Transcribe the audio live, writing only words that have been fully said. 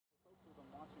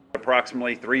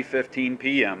approximately 3:15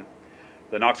 p.m.,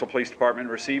 the Knoxville Police Department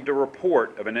received a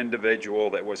report of an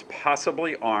individual that was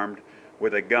possibly armed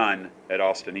with a gun at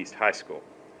Austin East High School.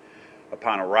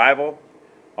 Upon arrival,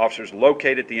 officers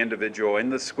located the individual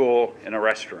in the school in a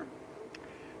restroom.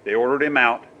 They ordered him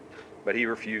out, but he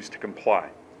refused to comply.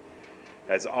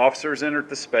 As officers entered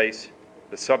the space,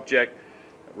 the subject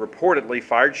reportedly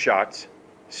fired shots,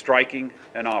 striking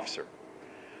an officer.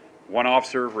 One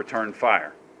officer returned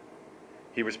fire.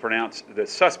 The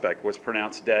suspect was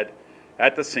pronounced dead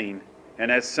at the scene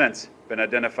and has since been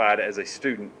identified as a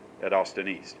student at Austin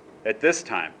East. At this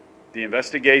time, the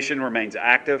investigation remains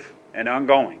active and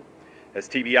ongoing as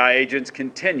TBI agents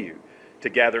continue to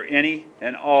gather any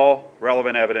and all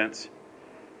relevant evidence,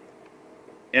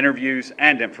 interviews,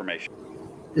 and information.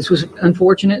 This was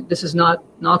unfortunate. This is not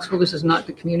Knoxville. This is not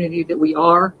the community that we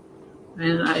are.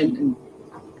 And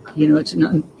it's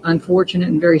an unfortunate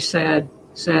and very sad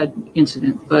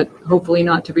incident, but hopefully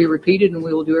not to be repeated, and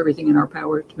we will do everything in our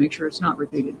power to make sure it's not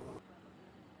repeated.